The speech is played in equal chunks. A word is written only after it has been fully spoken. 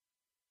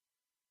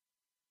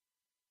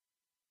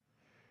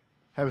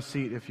Have a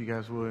seat if you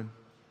guys would.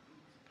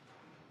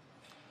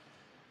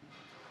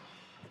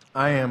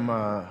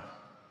 I'm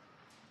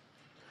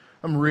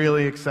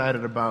really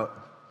excited about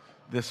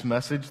this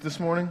message this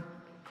morning,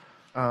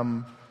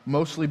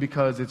 mostly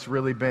because it's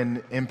really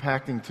been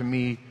impacting to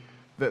me.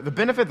 The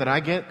benefit that I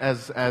get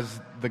as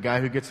the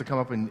guy who gets to come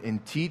up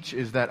and teach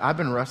is that I've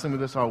been wrestling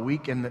with this all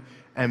week, and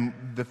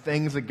the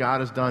things that God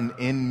has done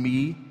in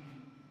me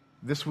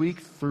this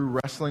week through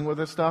wrestling with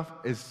this stuff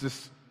is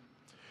just,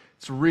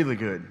 it's really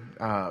good.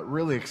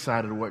 Really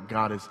excited what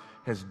God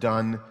has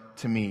done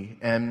to me.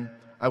 And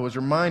I was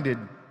reminded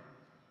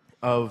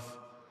of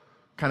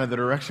kind of the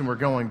direction we're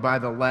going by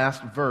the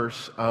last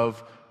verse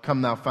of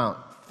Come Thou Fount.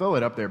 Throw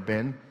it up there,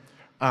 Ben.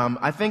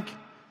 I think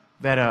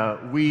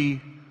that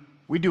we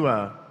do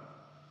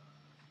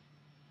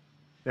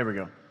there we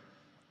go.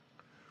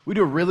 We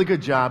do a really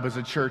good job as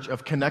a church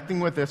of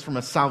connecting with this from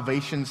a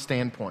salvation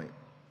standpoint.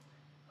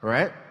 All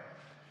right?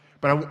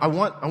 But I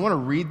want to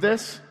read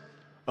this.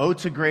 Oh,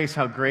 to grace,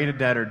 how great a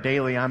debtor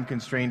daily I'm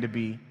constrained to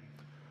be.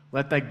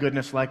 Let thy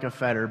goodness like a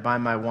fetter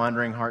bind my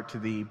wandering heart to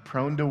thee.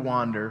 Prone to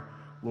wander,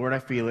 Lord, I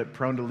feel it.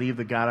 Prone to leave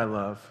the God I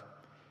love.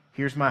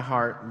 Here's my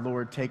heart,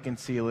 Lord, take and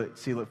seal it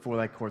for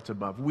thy courts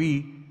above.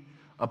 We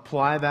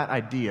apply that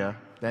idea,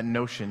 that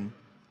notion,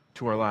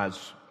 to our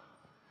lives.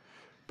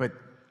 But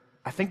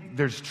I think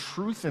there's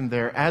truth in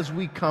there as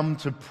we come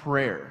to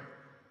prayer.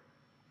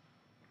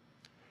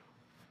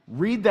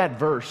 Read that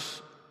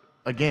verse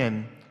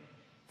again,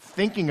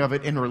 thinking of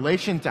it in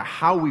relation to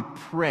how we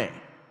pray.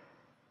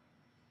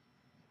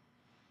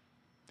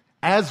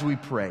 As we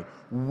pray,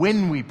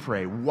 when we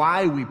pray,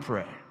 why we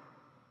pray.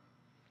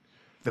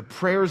 The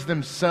prayers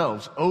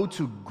themselves, oh,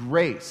 to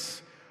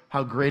grace,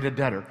 how great a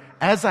debtor.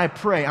 As I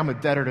pray, I'm a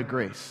debtor to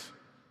grace.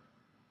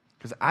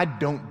 Because I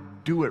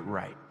don't do it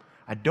right.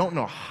 I don't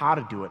know how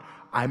to do it.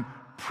 I'm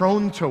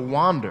prone to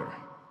wander.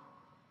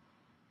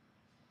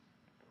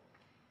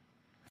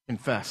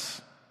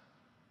 Confess.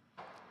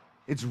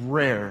 It's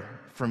rare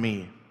for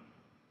me.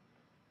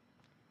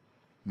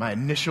 My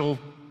initial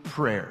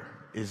prayer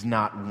is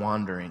not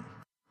wandering.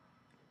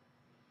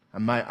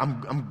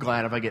 I'm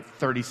glad if I get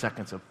 30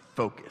 seconds of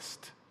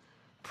focused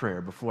prayer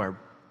before I'm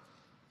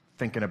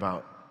thinking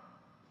about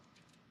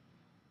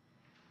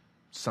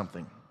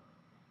something.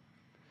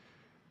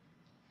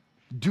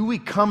 Do we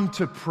come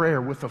to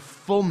prayer with a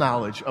full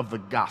knowledge of the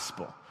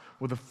gospel,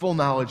 with a full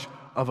knowledge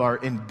of our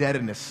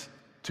indebtedness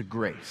to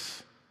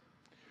grace?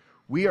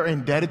 We are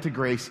indebted to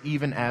grace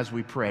even as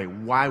we pray,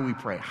 why we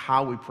pray,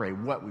 how we pray,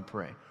 what we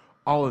pray,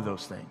 all of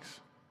those things.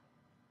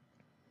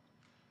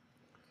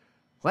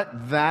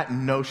 Let that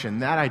notion,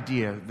 that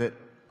idea that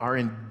our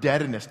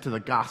indebtedness to the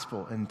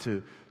gospel and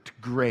to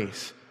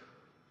grace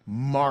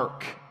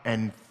mark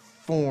and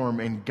form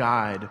and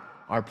guide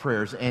our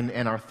prayers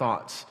and our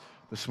thoughts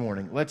this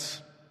morning.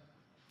 Let's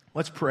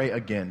pray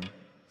again.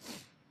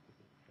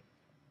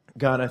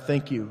 God, I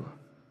thank you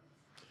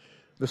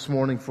this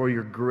morning for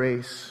your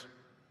grace.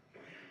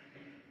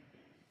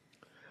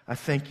 I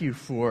thank you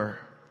for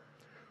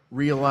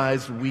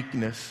realized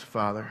weakness,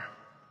 Father.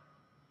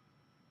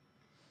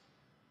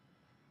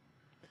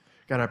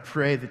 God, I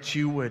pray that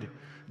you would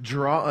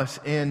draw us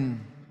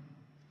in,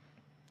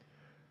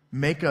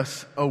 make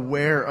us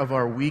aware of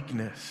our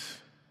weakness,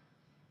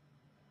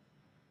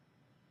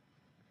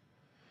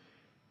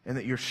 and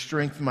that your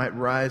strength might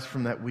rise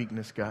from that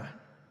weakness, God.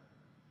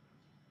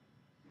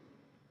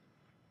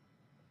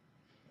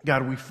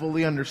 God, we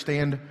fully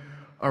understand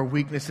our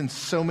weakness in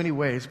so many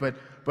ways, but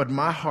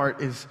my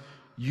heart is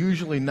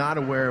usually not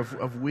aware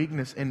of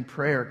weakness in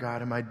prayer,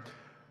 God, and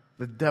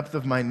the depth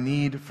of my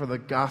need for the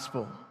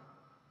gospel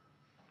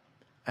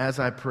as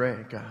I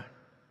pray, God.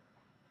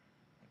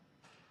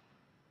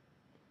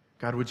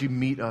 God, would you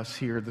meet us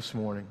here this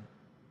morning?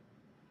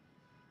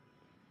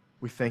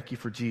 We thank you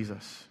for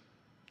Jesus.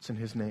 It's in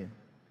his name.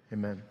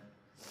 Amen.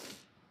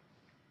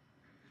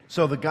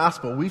 So the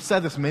gospel, we've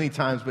said this many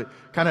times, but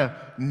kind of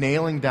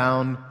nailing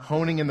down,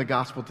 honing in the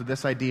gospel to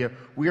this idea,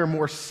 we are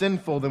more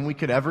sinful than we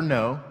could ever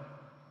know,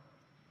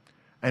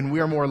 and we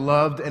are more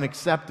loved and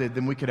accepted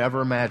than we could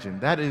ever imagine.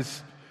 That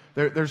is,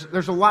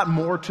 there's a lot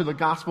more to the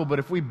gospel, but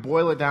if we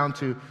boil it down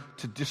to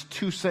just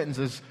two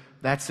sentences,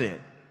 that's it.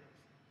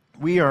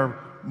 We are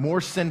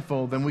more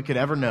sinful than we could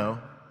ever know,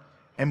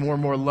 and we're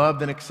more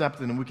loved and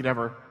accepted than we could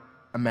ever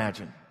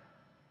imagine.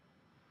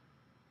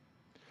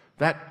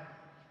 That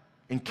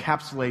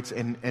encapsulates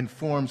and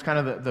forms kind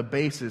of the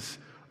basis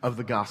of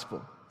the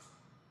gospel.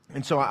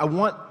 And so I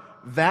want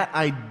that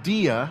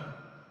idea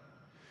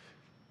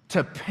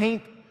to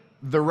paint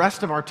the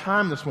rest of our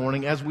time this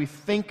morning as we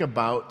think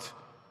about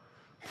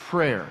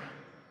prayer.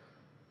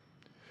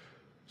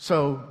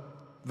 So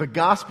the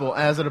gospel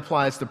as it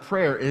applies to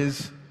prayer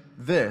is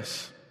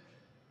this: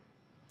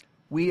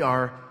 we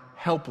are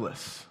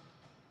helpless.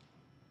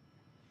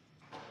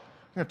 I'm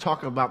going to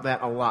talk about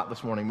that a lot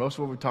this morning. Most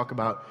of what we talk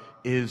about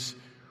is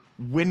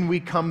when we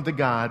come to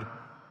God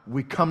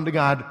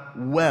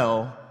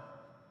well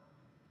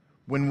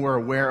when we're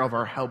aware of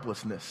our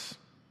helplessness.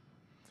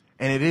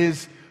 And it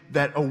is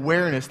that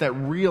awareness, that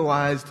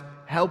realized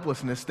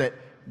helplessness that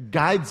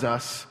guides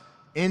us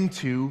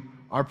into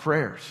our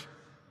prayers.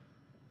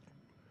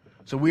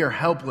 So we are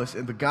helpless.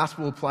 In the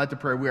gospel applied to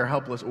prayer, we are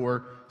helpless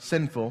or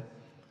sinful.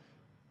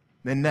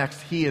 Then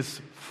next, he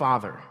is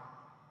Father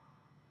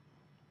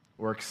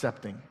or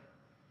accepting.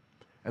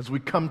 As we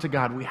come to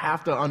God, we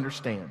have to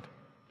understand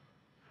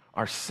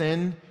our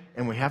sin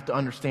and we have to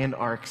understand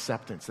our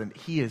acceptance. And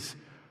he is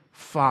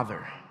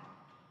Father.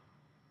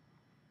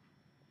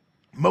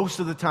 Most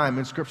of the time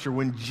in Scripture,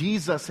 when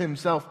Jesus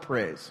himself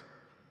prays,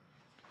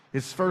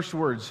 his first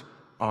words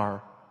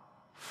are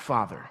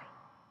Father.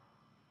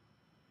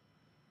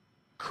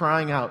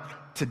 Crying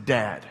out to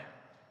Dad.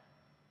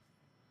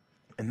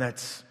 And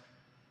that's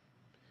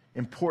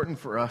important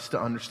for us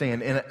to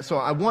understand. And so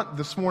I want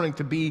this morning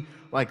to be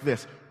like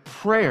this.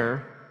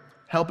 Prayer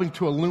helping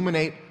to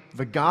illuminate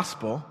the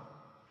gospel,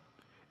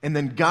 and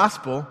then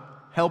gospel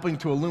helping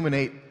to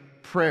illuminate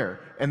prayer.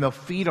 And they'll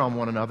feed on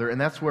one another,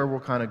 and that's where we'll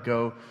kind of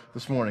go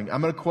this morning.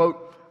 I'm going to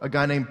quote a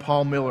guy named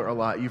Paul Miller a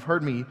lot. You've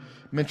heard me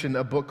mention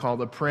a book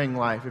called A Praying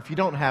Life. If you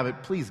don't have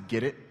it, please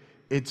get it.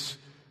 It's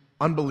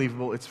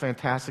unbelievable. It's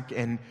fantastic,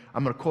 and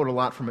I'm going to quote a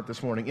lot from it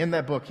this morning. In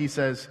that book,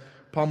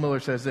 Paul Miller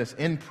says this: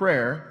 in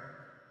prayer,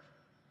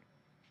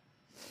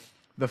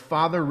 the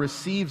Father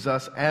receives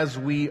us as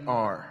we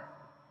are.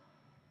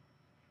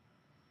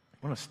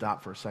 I want to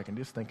stop for a second.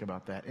 Just think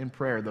about that. In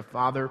prayer, the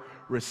Father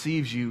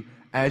receives you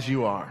as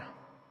you are.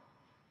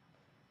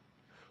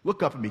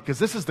 Look up at me, because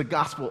this is the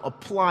gospel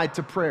applied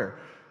to prayer.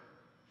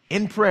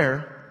 In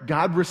prayer,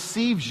 God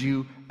receives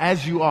you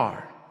as you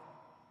are.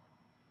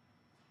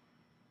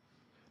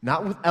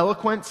 Not with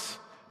eloquence,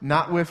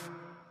 not with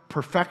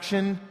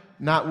perfection,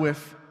 not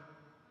with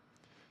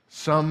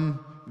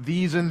some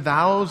these and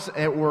thous,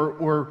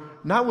 or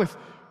not with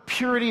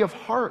purity of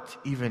heart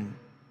even.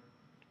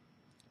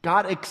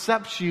 God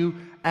accepts you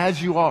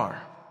as you are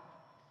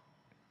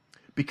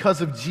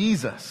because of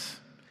Jesus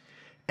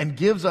and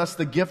gives us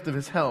the gift of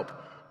his help.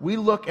 We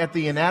look at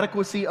the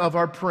inadequacy of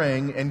our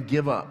praying and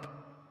give up.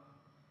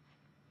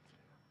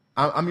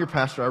 I'm your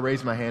pastor. I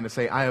raise my hand to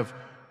say I have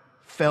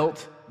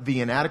felt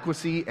the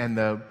inadequacy and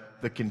the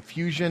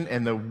confusion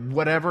and the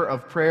whatever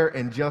of prayer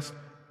and just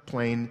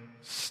plain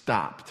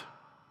stopped.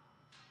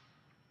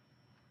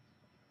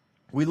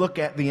 We look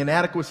at the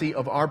inadequacy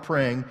of our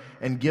praying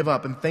and give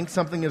up and think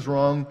something is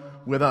wrong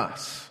with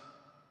us.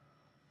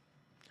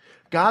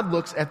 God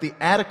looks at the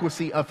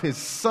adequacy of his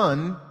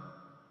Son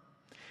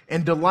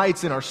and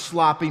delights in our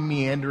sloppy,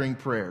 meandering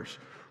prayers.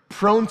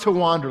 Prone to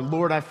wander,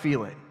 Lord, I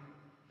feel it.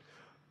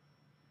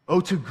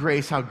 Oh, to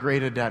grace, how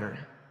great a debtor.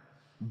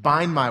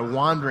 Bind my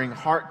wandering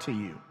heart to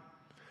you.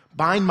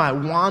 Bind my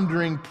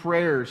wandering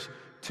prayers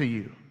to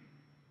you.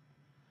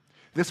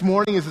 This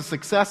morning is a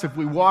success if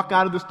we walk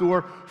out of this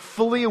door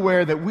fully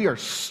aware that we are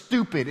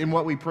stupid in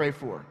what we pray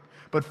for,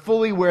 but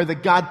fully aware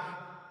that God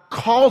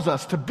calls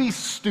us to be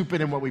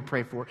stupid in what we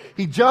pray for.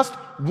 He just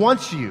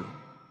wants you.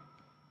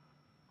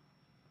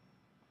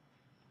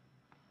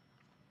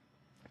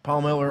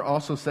 Paul Miller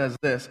also says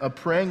this: a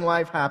praying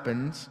life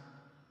happens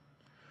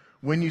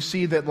when you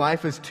see that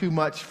life is too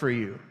much for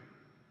you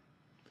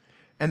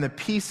and the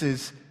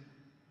pieces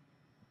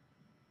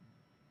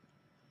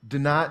do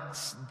not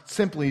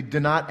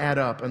add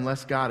up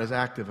unless God is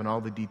active in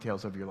all the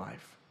details of your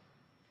life.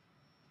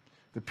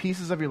 The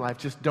pieces of your life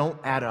just don't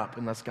add up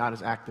unless God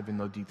is active in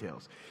those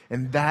details.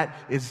 And that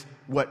is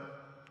what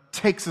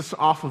takes us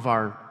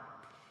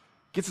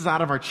gets us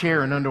out of our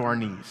chair and under our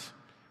knees,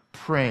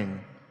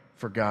 praying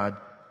for God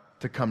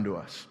to come to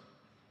us.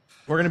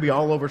 We're going to be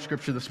all over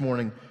Scripture this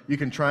morning. You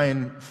can try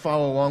and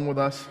follow along with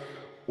us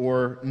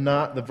or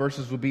not. The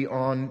verses will be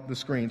on the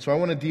screen. So I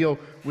want to deal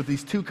with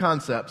these two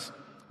concepts.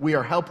 We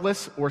are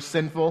helpless or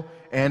sinful,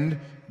 and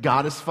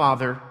God is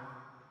Father,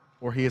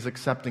 or he is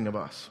accepting of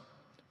us.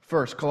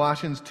 First,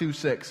 Colossians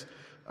 2:6.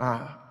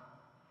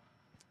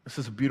 This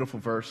is a beautiful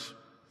verse.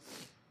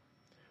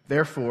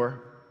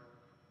 Therefore,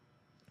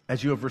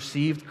 as you have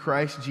received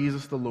Christ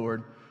Jesus the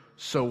Lord,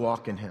 so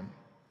walk in him.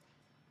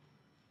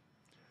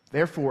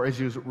 Therefore, as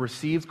you have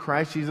received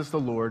Christ Jesus the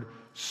Lord,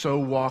 so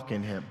walk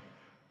in him.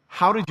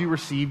 How did you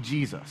receive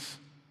Jesus?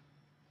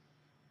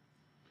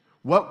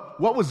 What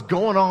was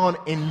going on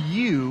in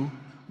you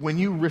when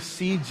you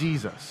received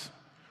Jesus?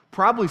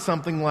 Probably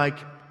something like,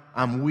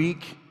 I'm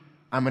weak,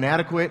 I'm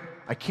inadequate,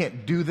 I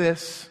can't do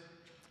this,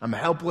 I'm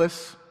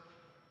helpless.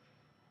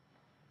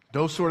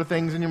 Those sort of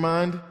things in your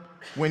mind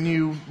when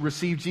you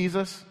receive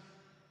Jesus?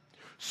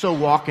 So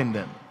walk in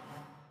them.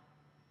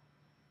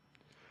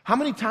 How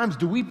many times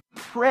do we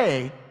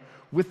pray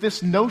with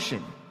this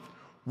notion?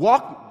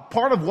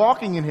 Part of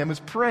walking in him is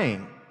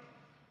praying.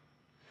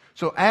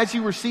 So as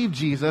you receive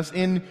Jesus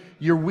in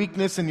your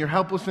weakness and your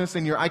helplessness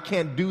and your I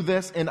can't do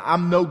this and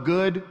I'm no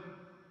good,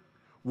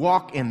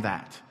 walk in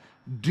that.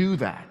 Do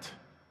that.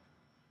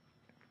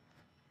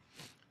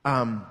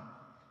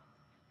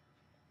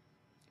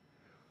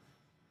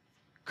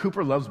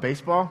 Cooper loves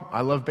baseball.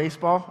 I love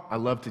baseball. I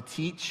love to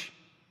teach.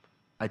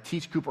 I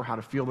teach Cooper how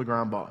to field a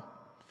ground ball.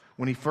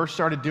 When he first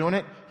started doing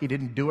it, he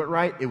didn't do it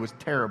right. It was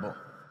terrible.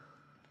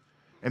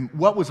 And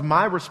what was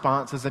my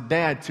response as a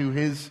dad to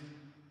his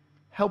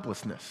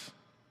helplessness.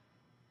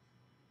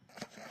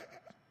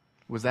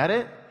 Was that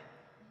it?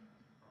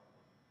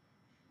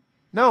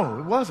 No,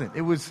 it wasn't.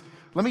 It was,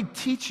 let me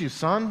teach you,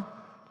 son.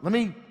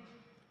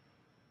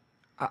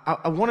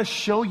 I want to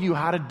show you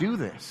how to do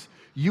this.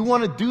 You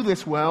want to do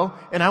this well,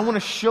 and I want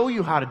to show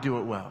you how to do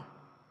it well.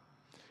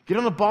 Get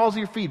on the balls of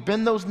your feet.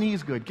 Bend those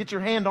knees good. Get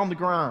your hand on the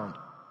ground.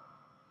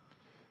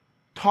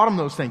 Taught him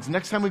those things.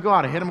 Next time we go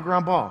out, I hit him a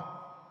ground ball.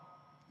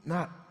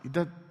 He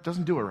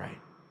doesn't do it right.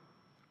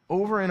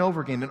 Over and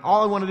over again. And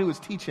all I want to do is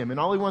teach him. And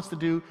all he wants to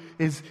do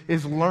is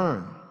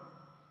learn.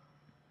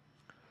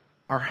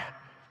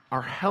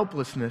 Our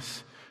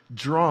helplessness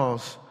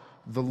draws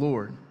the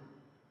Lord.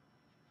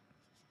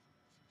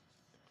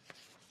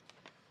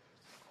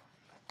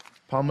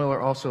 Paul Miller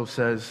also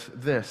says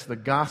this: the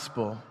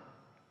gospel,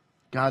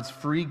 God's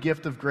free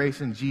gift of grace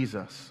in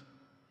Jesus,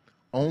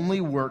 only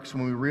works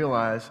when we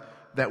realize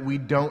that we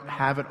don't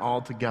have it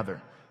all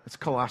together. That's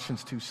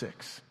Colossians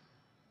 2:6.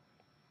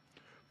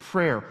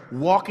 Prayer,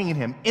 walking in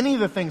Him, any of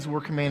the things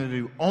we're commanded to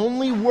do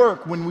only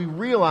work when we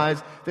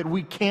realize that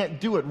we can't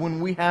do it,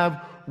 when we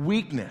have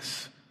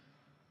weakness.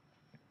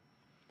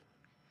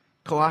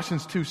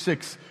 Colossians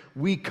 2:6,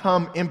 we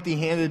come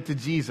empty-handed to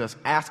Jesus,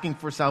 asking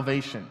for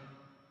salvation.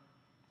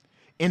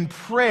 In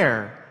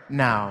prayer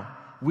now,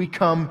 we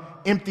come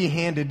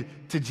empty-handed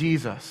to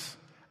Jesus,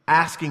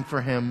 asking for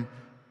Him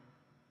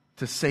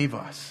to save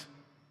us.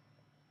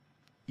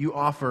 You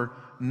offer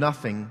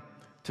nothing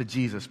to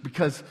Jesus,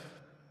 because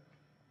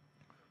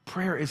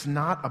prayer is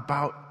not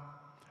about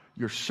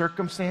your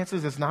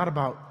circumstances. It's not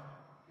about,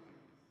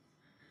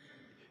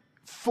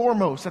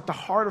 foremost, at the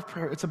heart of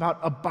prayer, it's about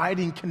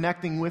abiding,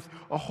 connecting with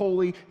a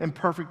holy and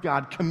perfect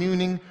God,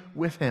 communing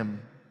with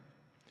Him.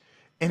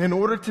 And in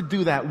order to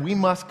do that, we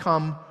must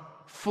come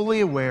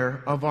fully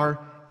aware of our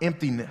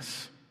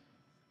emptiness.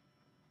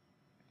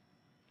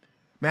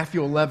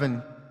 Matthew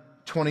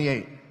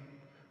 11:28,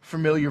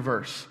 familiar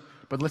verse,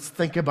 but let's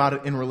think about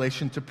it in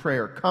relation to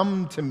prayer.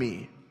 Come to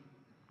me,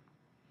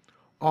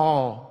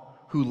 all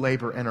who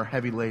labor and are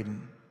heavy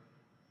laden,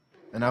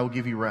 and I will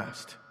give you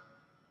rest.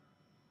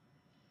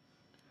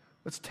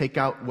 Let's take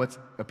out what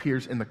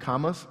appears in the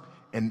commas,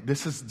 and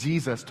this is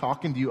Jesus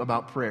talking to you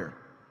about prayer.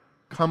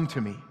 Come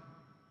to me,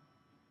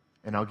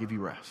 and I'll give you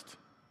rest.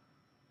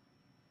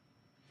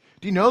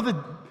 Do you know that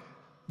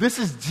this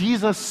is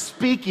Jesus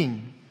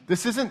speaking?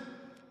 This isn't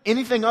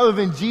anything other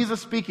than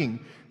Jesus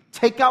speaking.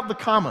 Take out the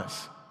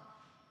commas.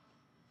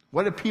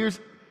 What appears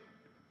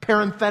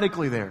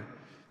parenthetically there?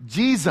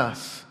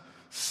 Jesus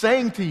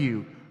saying to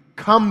you,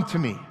 come to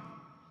me,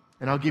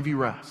 and I'll give you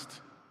rest.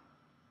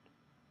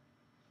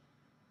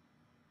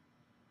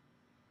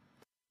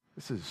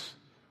 This is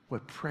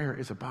what prayer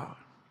is about.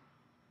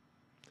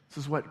 This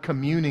is what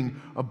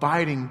communing,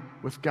 abiding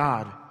with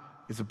God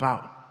is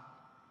about.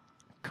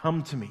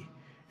 Come to me,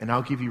 and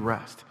I'll give you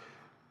rest.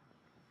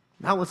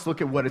 Now let's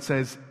look at what it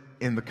says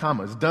in the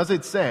commas. Does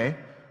it say,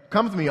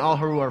 come to me, all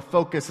who are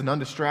focused and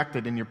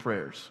undistracted in your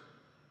prayers?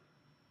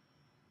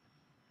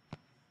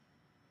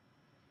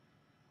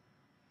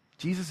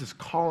 Jesus is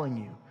calling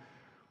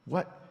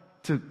you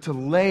to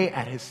lay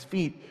at His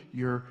feet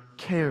your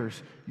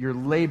cares, your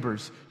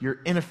labors, your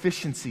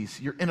inefficiencies,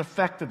 your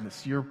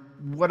ineffectiveness, your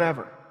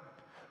whatever.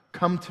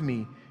 Come to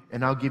me,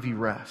 and I'll give you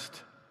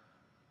rest.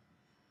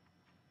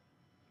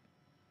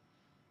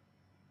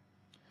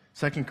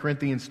 2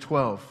 Corinthians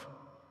 12,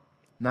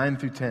 9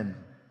 through 10.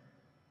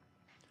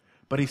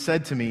 But He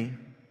said to me,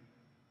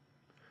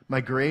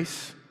 my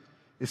grace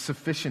is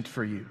sufficient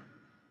for you.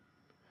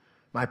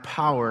 My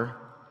power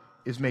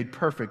is made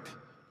perfect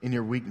in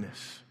your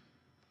weakness.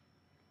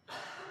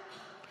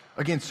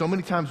 Again, so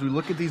many times we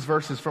look at these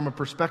verses from a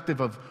perspective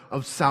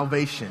of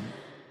salvation.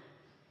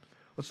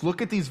 Let's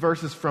look at these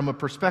verses from a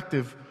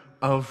perspective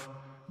of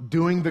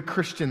doing the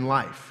Christian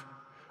life,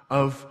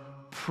 of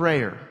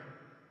prayer.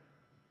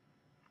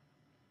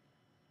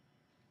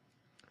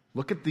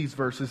 Look at these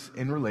verses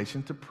in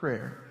relation to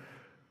prayer.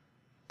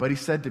 But He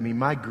said to me,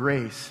 my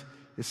grace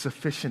is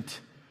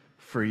sufficient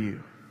for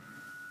you.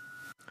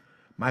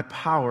 My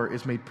power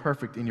is made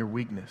perfect in your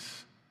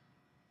weakness.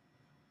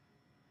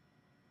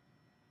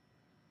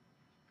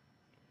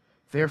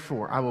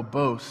 Therefore, I will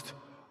boast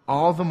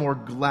all the more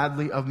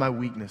gladly of my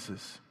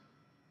weaknesses,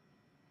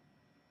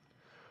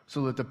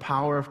 so that the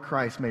power of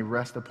Christ may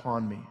rest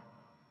upon me.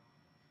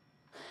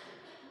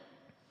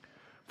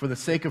 For the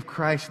sake of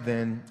Christ,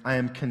 then, I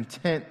am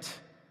content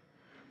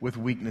with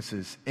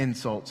weaknesses,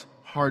 insults,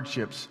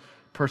 hardships,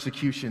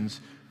 persecutions,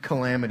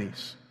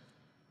 calamities.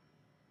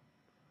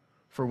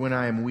 For when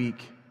I am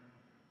weak,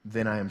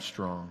 then I am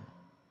strong.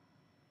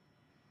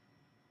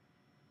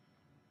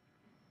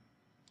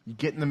 You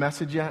getting the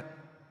message yet?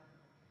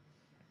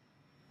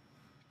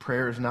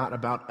 Prayer is not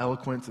about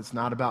eloquence. It's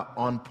not about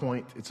on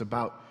point. It's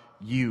about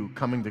you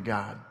coming to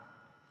God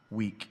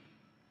weak.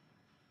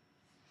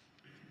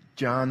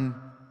 John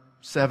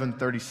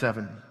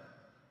 7:37.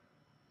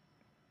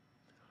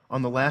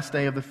 On the last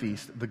day of the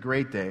feast, the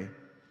great day,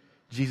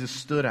 Jesus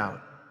stood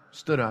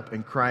up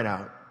and cried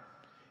out,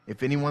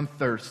 if anyone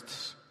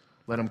thirsts,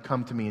 let him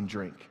come to me and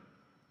drink.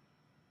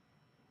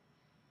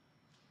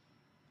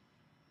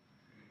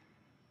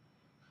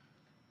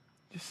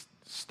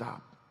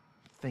 stop,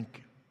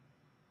 think.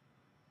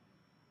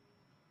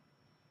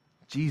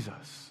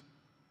 Jesus,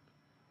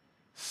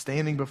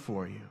 standing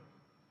before you.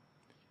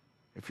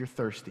 If you're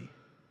thirsty,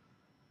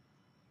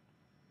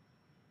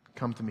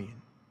 come to me.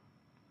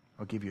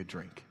 I'll give you a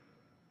drink.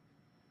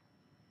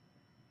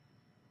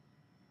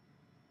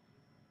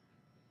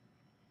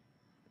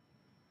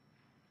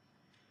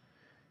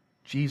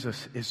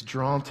 Jesus is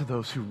drawn to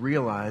those who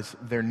realize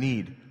their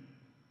need.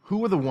 Who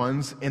were the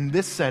ones in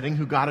this setting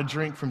who got a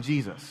drink from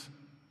Jesus?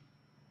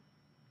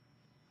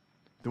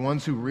 The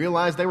ones who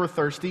realized they were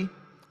thirsty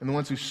and the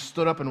ones who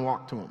stood up and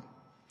walked to him.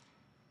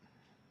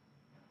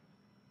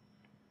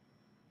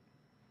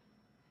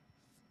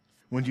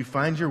 When you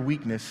find your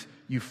weakness,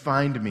 you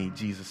find me,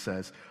 Jesus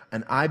says,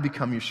 and I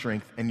become your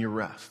strength and your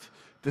rest.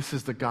 This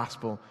is the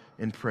gospel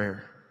in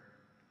prayer.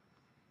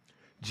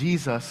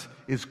 Jesus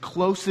is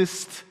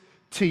closest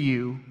to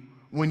you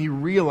when you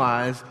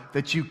realize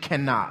that you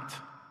cannot.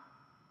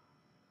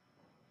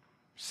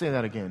 Say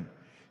that again.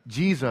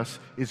 Jesus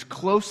is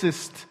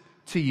closest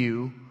to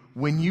you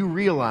when you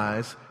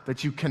realize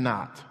that you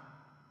cannot.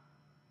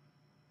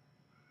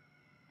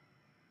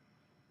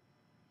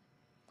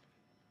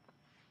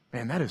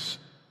 Man, that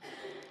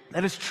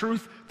is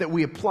truth that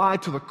we apply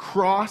to the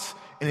cross,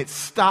 and it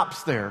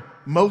stops there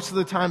most of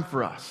the time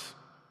for us.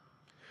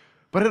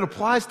 But it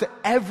applies to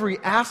every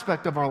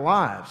aspect of our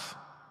lives.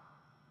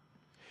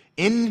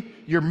 In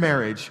your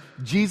marriage,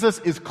 Jesus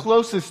is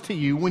closest to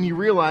you when you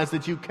realize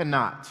that you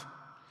cannot.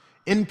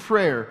 In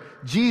prayer,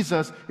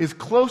 Jesus is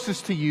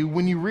closest to you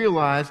when you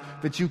realize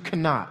that you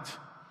cannot.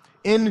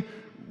 In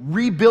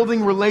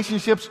rebuilding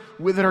relationships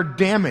that are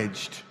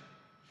damaged,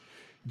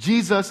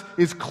 Jesus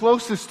is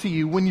closest to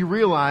you when you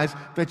realize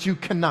that you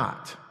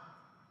cannot.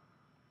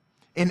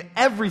 In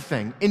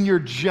everything, in your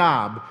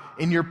job,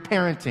 in your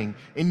parenting,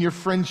 in your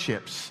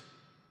friendships,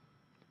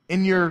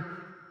 in your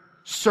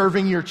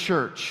serving your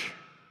church,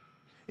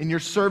 in your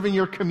serving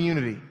your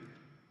community,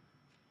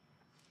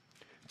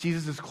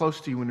 Jesus is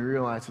close to you when you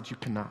realize that you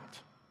cannot.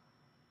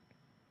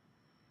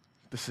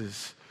 This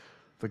is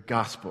the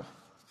gospel.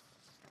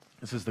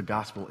 This is the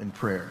gospel in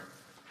prayer.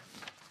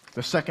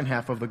 The second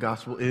half of the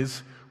gospel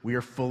is we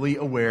are fully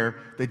aware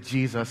that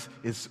Jesus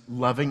is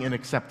loving and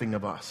accepting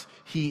of us.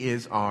 He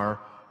is our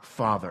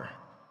Father.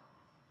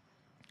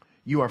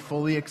 You are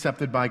fully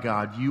accepted by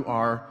God. You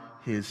are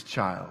His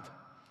child.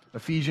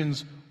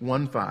 Ephesians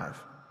 1:5.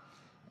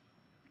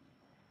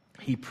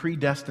 He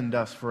predestined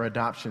us for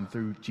adoption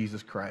through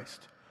Jesus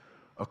Christ,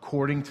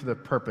 according to the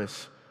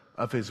purpose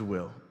of His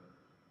will.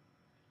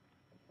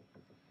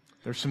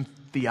 There's some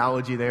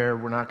theology there.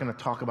 We're not going to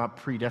talk about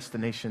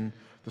predestination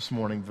this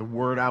morning. The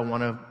word I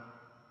want to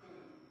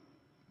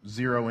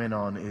zero in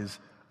on is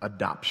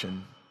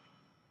adoption.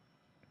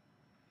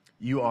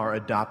 You are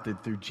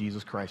adopted through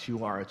Jesus Christ.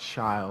 You are a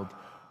child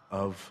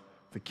of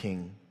the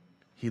King.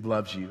 He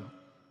loves you.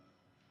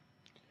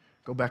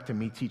 Go back to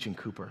me teaching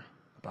Cooper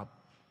about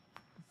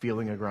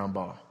fielding a ground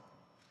ball.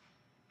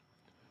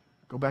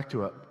 Go back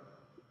to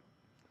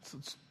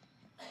let's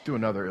do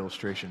another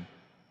illustration.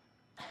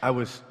 I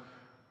was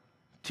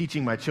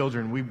teaching my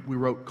children. We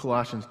wrote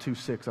Colossians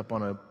 2:6 up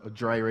on a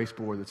dry erase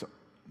board that's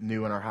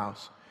new in our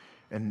house,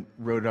 and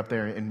wrote it up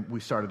there, and we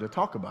started to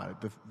talk about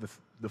it.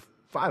 The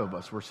five of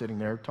us were sitting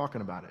there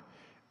talking about it.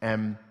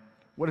 And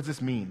what does this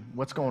mean?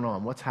 What's going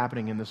on? What's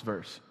happening in this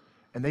verse?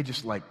 And they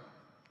just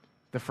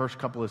the first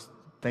couple of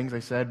things I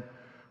said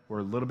were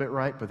a little bit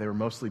right, but they were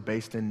mostly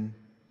based in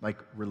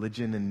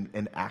religion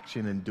and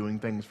action and doing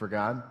things for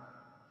God.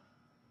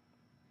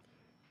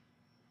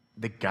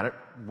 They got it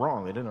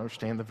wrong. They didn't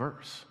understand the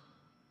verse.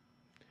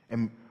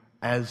 And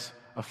as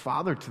a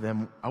father to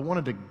them, I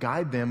wanted to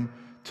guide them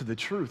to the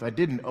truth. I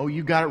didn't,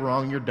 you got it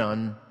wrong, you're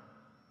done.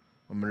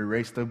 I'm going to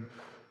erase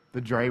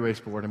the dry erase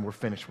board and we're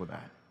finished with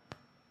that.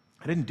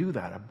 I didn't do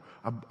that.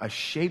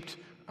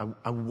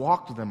 I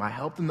walked with them. I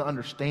helped them to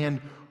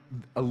understand,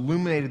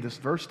 illuminated this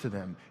verse to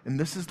them. And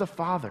this is the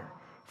Father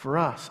for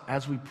us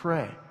as we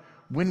pray.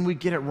 When we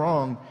get it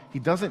wrong, He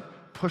doesn't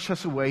push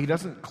us away. He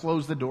doesn't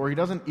close the door. He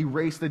doesn't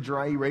erase the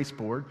dry erase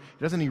board.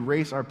 He doesn't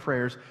erase our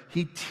prayers.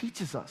 He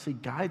teaches us. He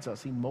guides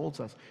us. He molds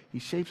us. He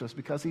shapes us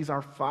because He's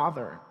our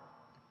Father.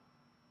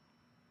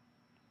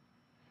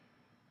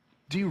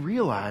 Do you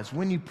realize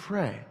when you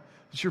pray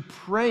that you're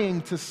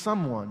praying to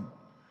someone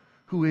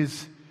who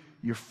is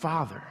your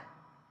Father,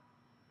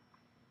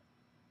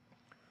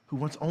 who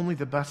wants only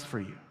the best for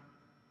you?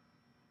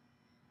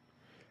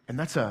 And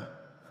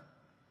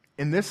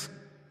in this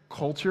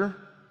culture,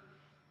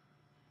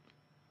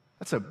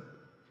 that's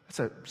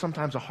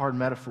sometimes a hard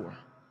metaphor.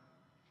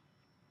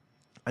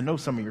 I know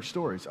some of your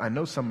stories. I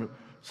know some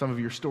of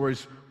your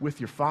stories with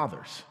your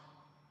fathers.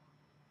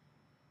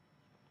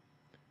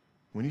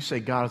 When you say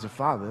God is a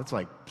father, that's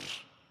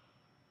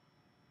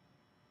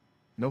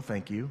no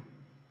thank you.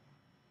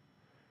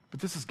 But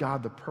this is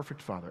God, the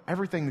perfect Father.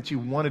 Everything that you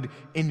wanted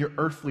in your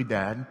earthly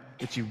dad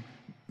that you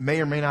may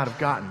or may not have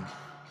gotten,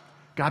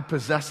 God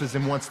possesses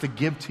and wants to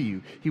give to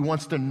you. He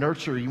wants to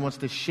nurture you. He wants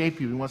to shape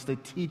you. He wants to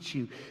teach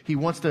you. He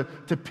wants to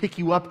pick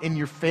you up in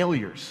your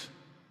failures.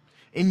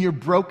 In your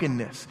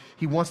brokenness,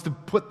 he wants to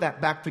put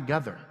that back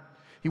together.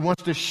 He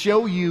wants to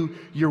show you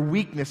your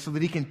weakness so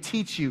that he can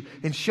teach you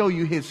and show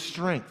you his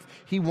strength.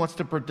 He wants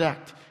to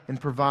protect and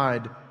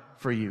provide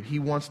for you. He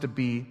wants to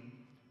be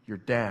your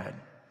dad.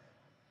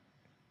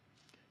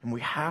 And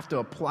we have to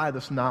apply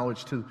this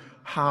knowledge to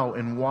how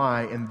and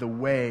why and the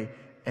way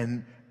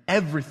and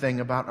everything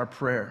about our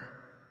prayer.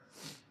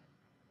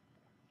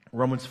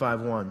 Romans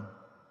 5:1.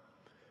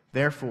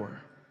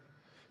 Therefore,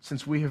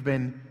 since we have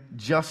been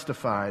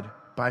justified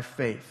by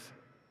faith,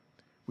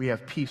 we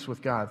have peace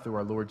with God through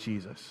our Lord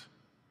Jesus.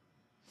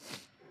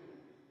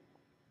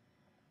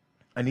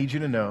 I need you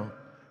to know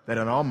that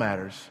in all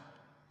matters,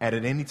 at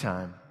any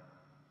time,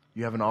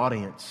 you have an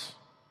audience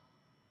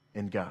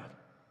in God.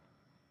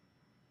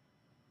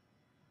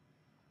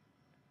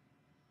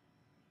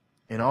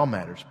 In all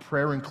matters,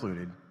 prayer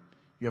included,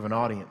 you have an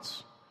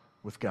audience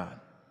with God.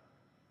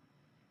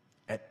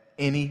 At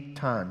any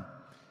time,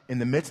 in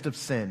the midst of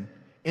sin,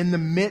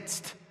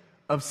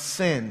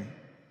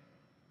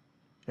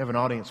 you have an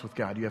audience with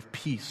God. You have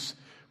peace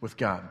with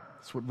God.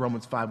 That's what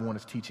Romans 5:1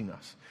 is teaching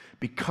us.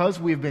 Because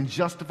we have been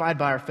justified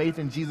by our faith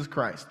in Jesus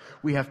Christ,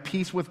 we have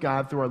peace with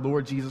God through our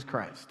Lord Jesus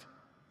Christ.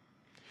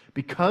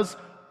 Because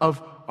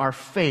of our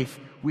faith,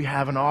 we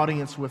have an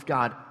audience with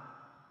God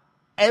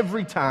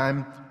every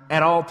time,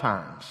 at all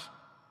times.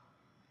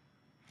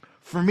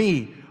 For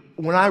me,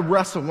 when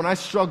I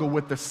struggle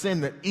with the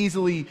sin that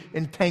easily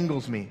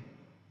entangles me,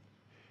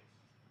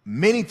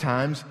 many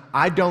times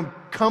I don't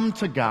come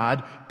to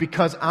God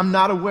because I'm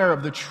not aware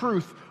of the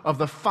truth of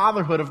the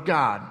fatherhood of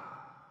God.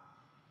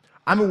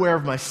 I'm aware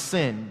of my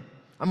sin.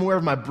 I'm aware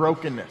of my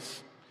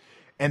brokenness.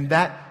 And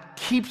that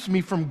keeps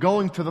me from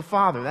going to the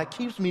Father. That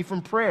keeps me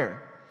from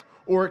prayer.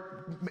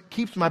 Or it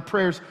keeps my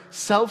prayers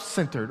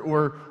self-centered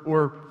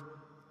or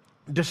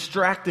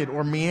distracted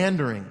or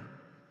meandering.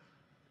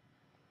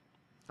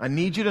 I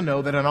need you to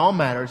know that in all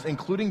matters,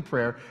 including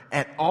prayer,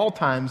 at all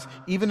times,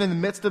 even in the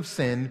midst of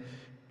sin,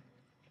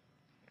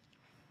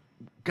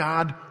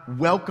 God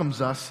welcomes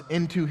us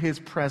into his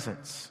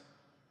presence.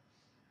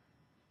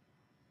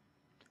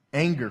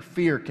 Anger,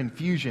 fear,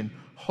 confusion,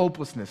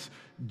 hopelessness,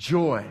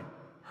 joy,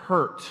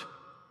 hurt.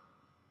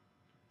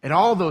 At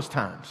all those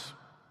times,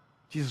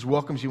 Jesus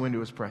welcomes you into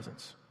his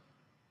presence.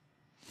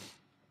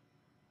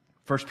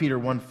 1 Peter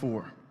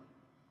 1:4.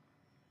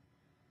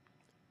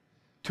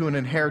 To an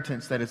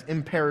inheritance that is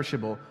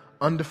imperishable,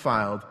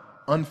 undefiled,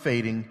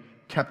 unfading,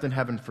 kept in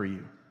heaven for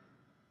you.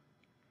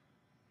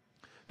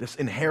 This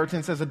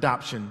inheritance as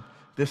adoption,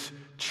 this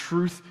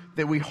truth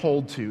that we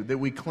hold to, that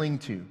we cling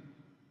to.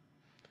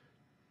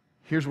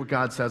 Here's what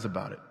God says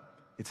about it.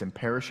 It's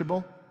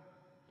imperishable,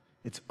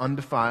 it's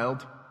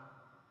undefiled,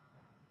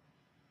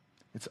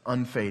 it's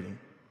unfading.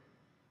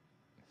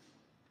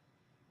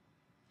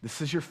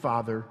 This is your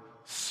Father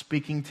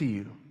speaking to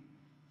you.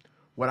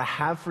 What I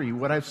have for you,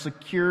 what I've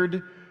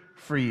secured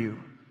for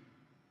you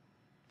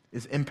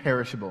is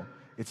imperishable.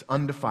 It's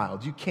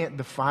undefiled. You can't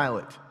defile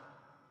it.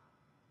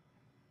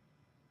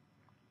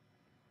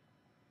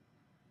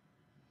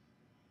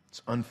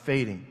 It's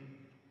unfading.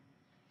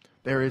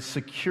 There is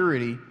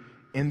security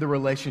in the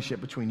relationship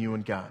between you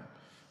and God.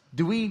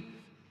 Do we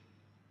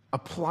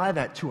apply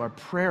that to our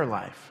prayer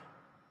life?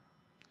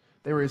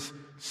 There is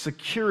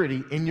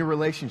security in your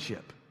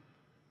relationship.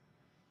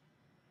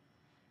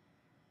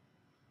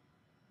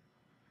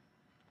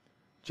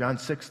 John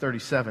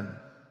 6:37.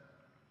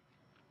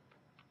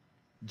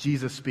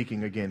 Jesus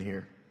speaking again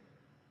here.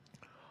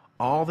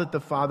 All that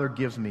the Father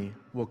gives me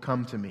will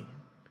come to me,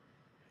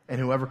 and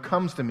whoever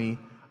comes to me,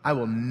 I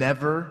will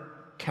never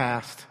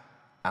cast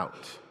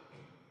out.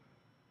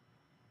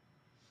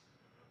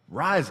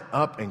 Rise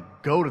up and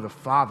go to the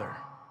Father.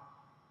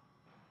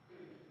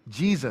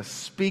 Jesus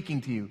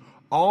speaking to you.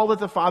 All that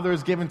the Father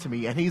has given to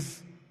me, and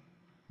he's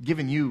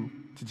given you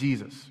to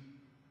Jesus,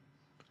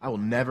 I will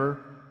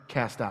never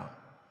cast out.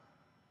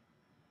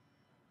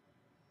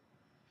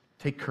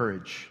 Take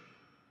courage.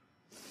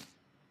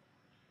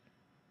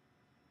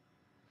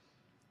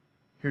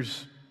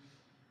 Here's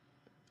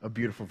a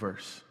beautiful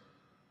verse.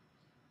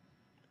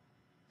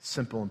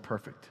 Simple and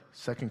perfect.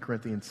 2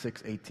 Corinthians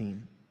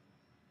 6:18.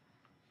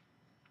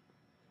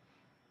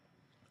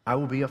 I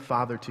will be a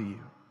father to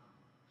you,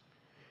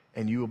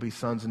 and you will be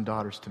sons and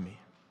daughters to me.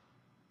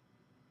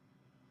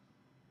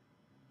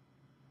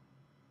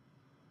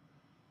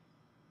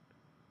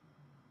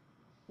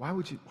 Why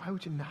would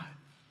you not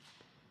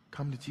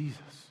come to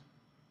Jesus?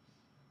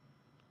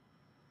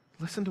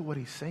 Listen to what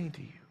he's saying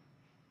to you.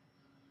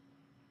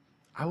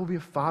 I will be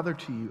a father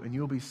to you, and you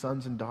will be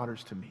sons and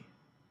daughters to me.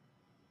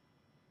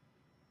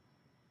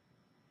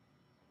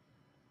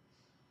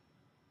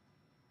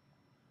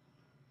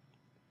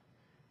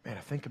 Man,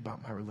 I think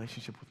about my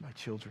relationship with my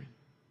children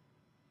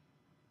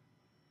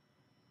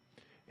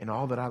and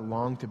all that I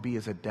long to be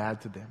as a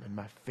dad to them and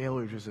my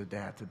failures as a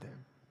dad to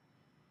them.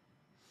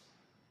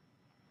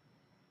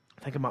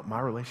 I think about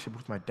my relationship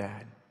with my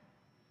dad.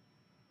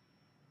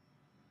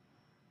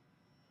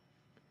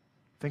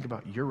 Think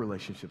about your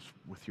relationships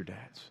with your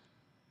dads.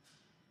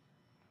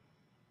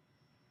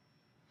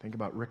 Think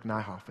about Rick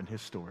Nyhoff and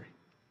his story.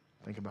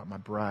 Think about my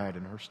bride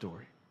and her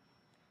story.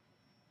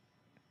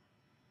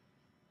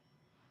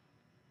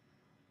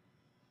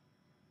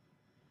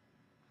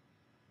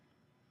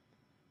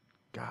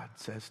 God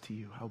says to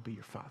you, I'll be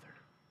your father.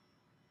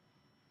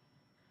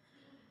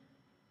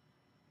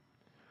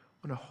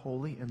 What a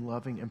holy and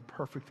loving and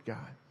perfect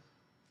God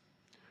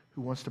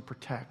who wants to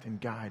protect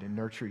and guide and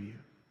nurture you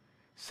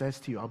says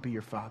to you, I'll be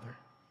your father.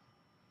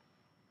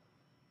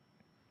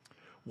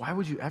 Why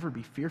would you ever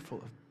be fearful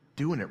of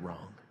doing it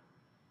wrong?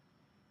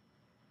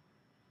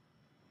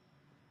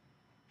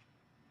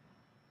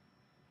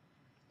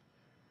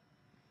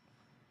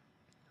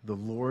 The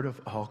Lord of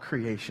all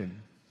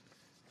creation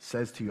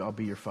says to you, I'll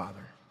be your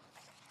father.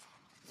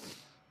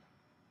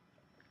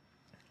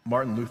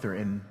 Martin Luther,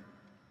 in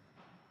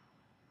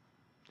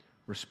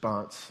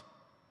response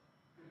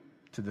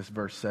to this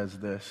verse, says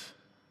this: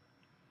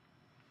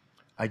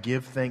 I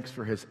give thanks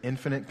for his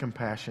infinite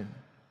compassion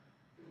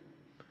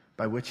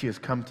by which he has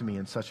come to me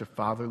in such a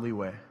fatherly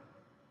way,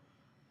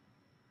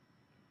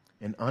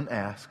 and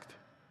unasked,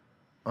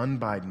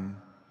 unbidden,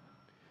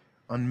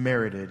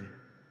 unmerited,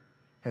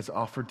 has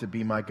offered to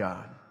be my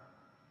God.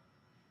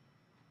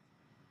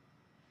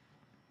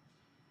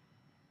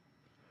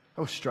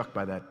 I was struck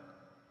by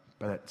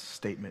that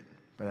statement,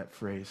 by that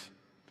phrase.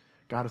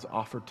 God has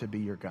offered to be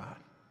your God.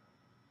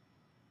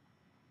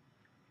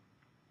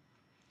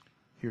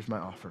 Here's my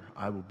offer.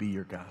 I will be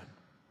your God.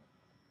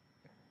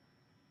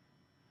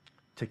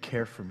 To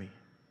care for me,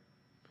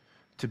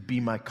 to be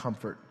my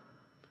comfort,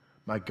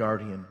 my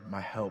guardian,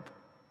 my help,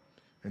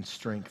 and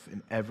strength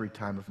in every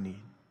time of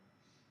need.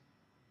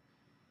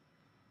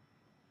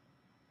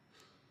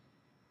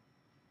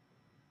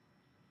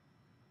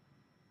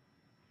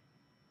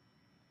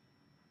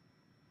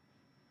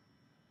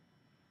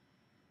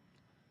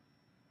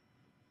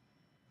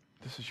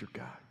 This is your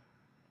God.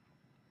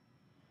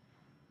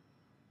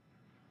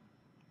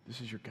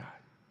 This is your God.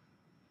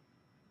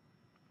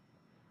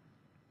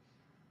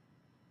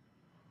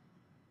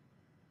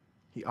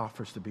 He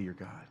offers to be your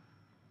God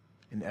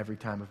in every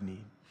time of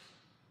need.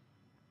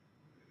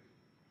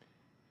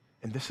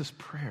 And this is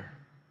prayer.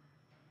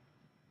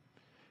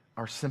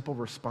 Our simple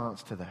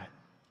response to that.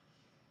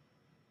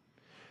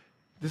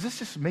 Does this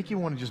just make you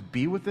want to just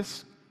be with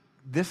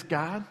this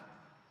God?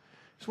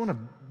 Just want to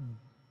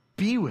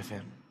be with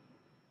him.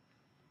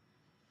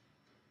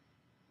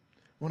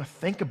 Want to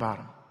think about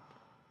him.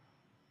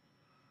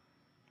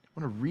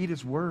 Want to read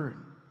his word.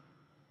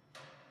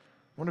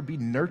 Want to be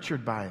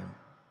nurtured by him.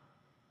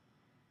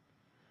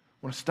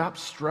 Want to stop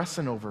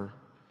stressing over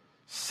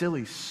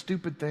silly,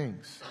 stupid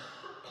things.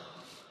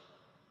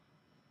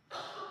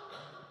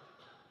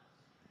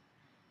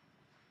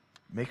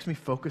 Makes me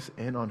focus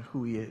in on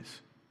who he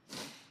is.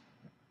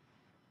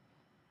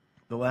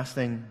 The last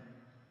thing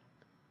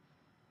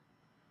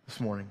this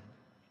morning,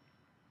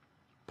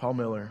 Paul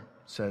Miller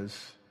says,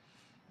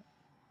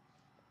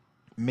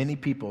 many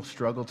people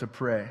struggle to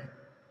pray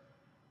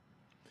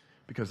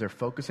because they're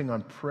focusing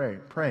on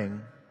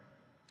praying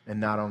and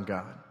not on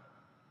God.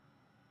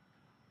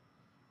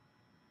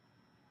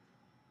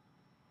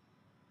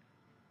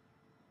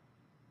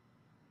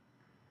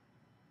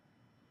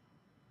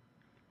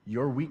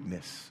 Your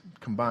weakness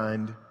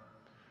combined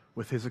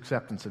with his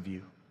acceptance of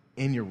you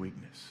in your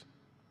weakness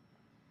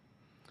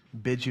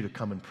bids you to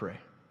come and pray.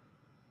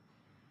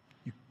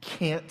 You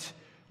can't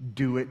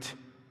do it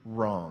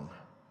wrong.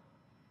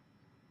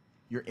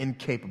 You're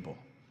incapable.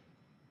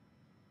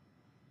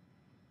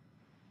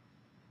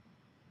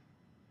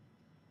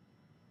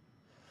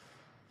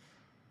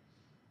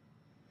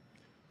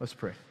 Let's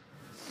pray.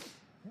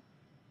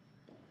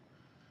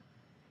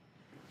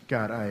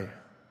 God,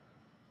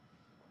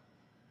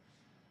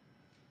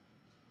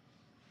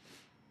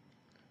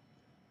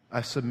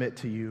 I submit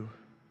to you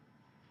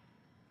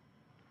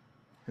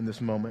in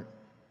this moment.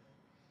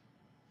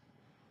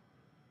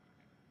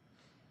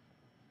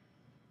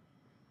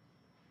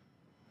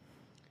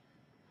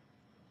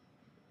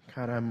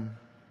 God, I'm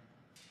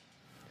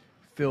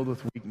filled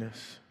with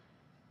weakness.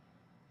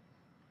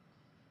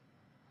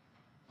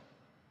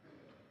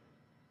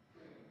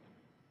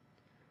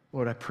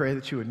 Lord, I pray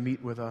that you would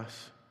meet with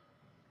us.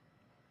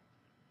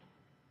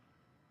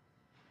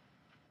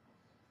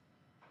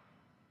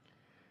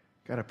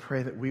 God, I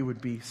pray that we would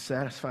be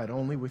satisfied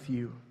only with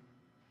you.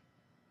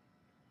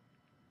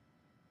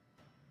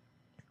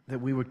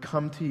 That we would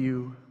come to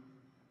you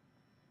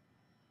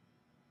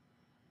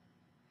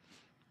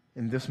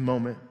in this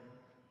moment,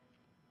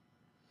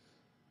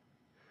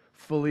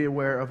 fully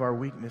aware of our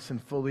weakness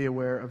and fully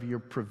aware of your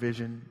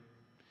provision,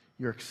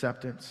 your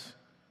acceptance.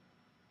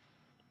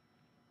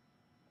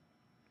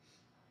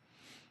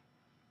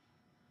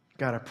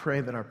 God, I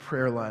pray that our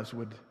prayer lives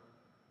would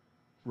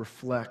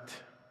reflect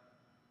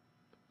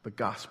the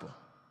gospel.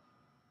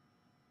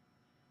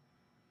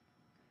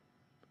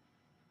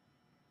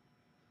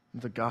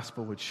 The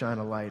gospel would shine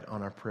a light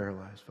on our prayer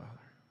lives, Father.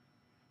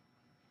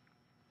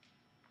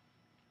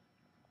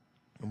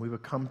 And we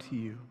would come to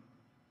you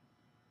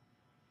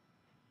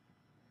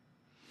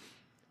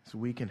as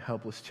weak and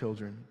helpless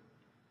children,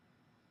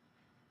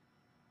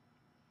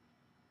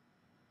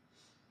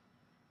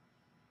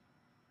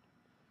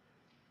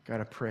 God,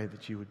 I pray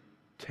that you would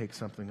take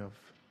something of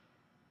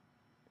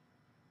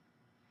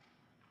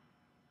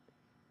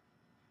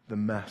the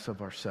mess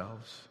of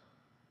ourselves.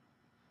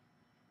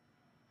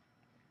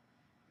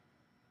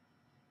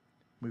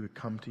 We would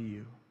come to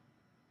you.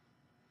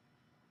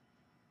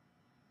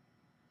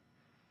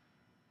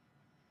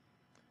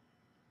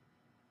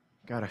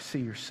 God, I see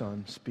your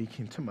Son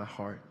speaking to my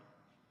heart.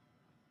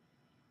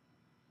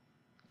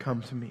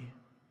 Come to me,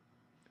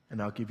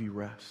 and I'll give you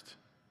rest.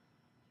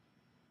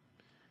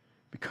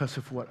 Because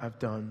of what I've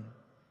done,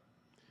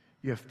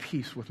 you have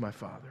peace with my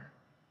Father.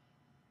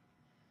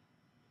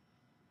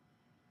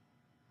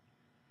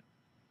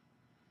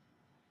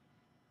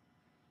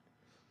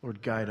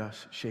 Lord, guide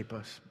us, shape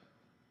us,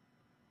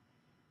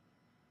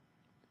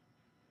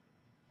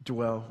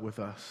 dwell with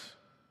us.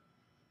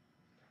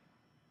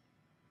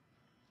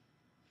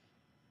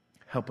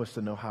 Help us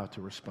to know how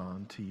to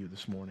respond to you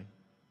this morning.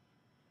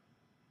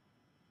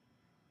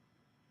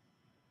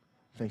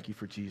 Thank you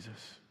for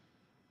Jesus.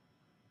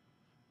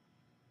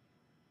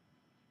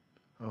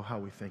 Oh, how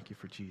we thank you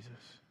for Jesus.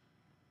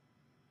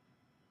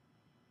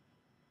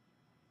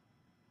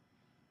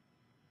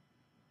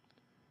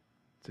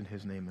 It's in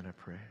his name that I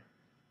pray.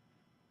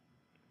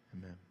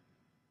 Amen.